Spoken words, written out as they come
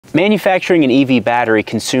Manufacturing an EV battery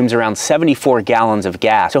consumes around 74 gallons of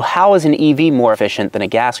gas, so how is an EV more efficient than a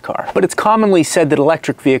gas car? But it's commonly said that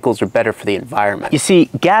electric vehicles are better for the environment. You see,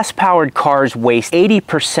 gas-powered cars waste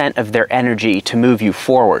 80% of their energy to move you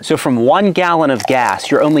forward. So from 1 gallon of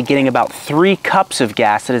gas, you're only getting about 3 cups of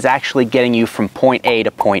gas that is actually getting you from point A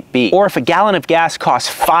to point B. Or if a gallon of gas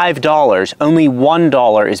costs $5, only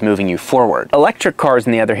 $1 is moving you forward. Electric cars,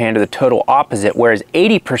 on the other hand, are the total opposite, whereas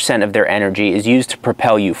 80% of their energy is used to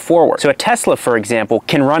propel you forward. So a Tesla, for example,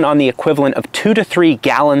 can run on the equivalent of 2 to 3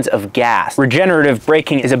 gallons of gas. Regenerative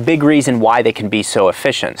braking is a big reason why they can be so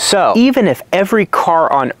efficient. So even if every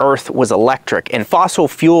car on Earth was electric and fossil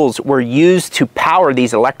fuels were used to power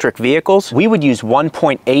these electric vehicles, we would use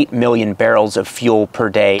 1.8 million barrels of fuel per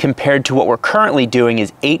day, compared to what we're currently doing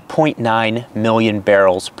is 8.9 million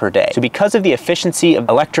barrels per day. So because of the efficiency of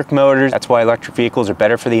electric motors, that's why electric vehicles are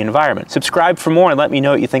better for the environment. Subscribe for more and let me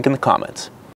know what you think in the comments.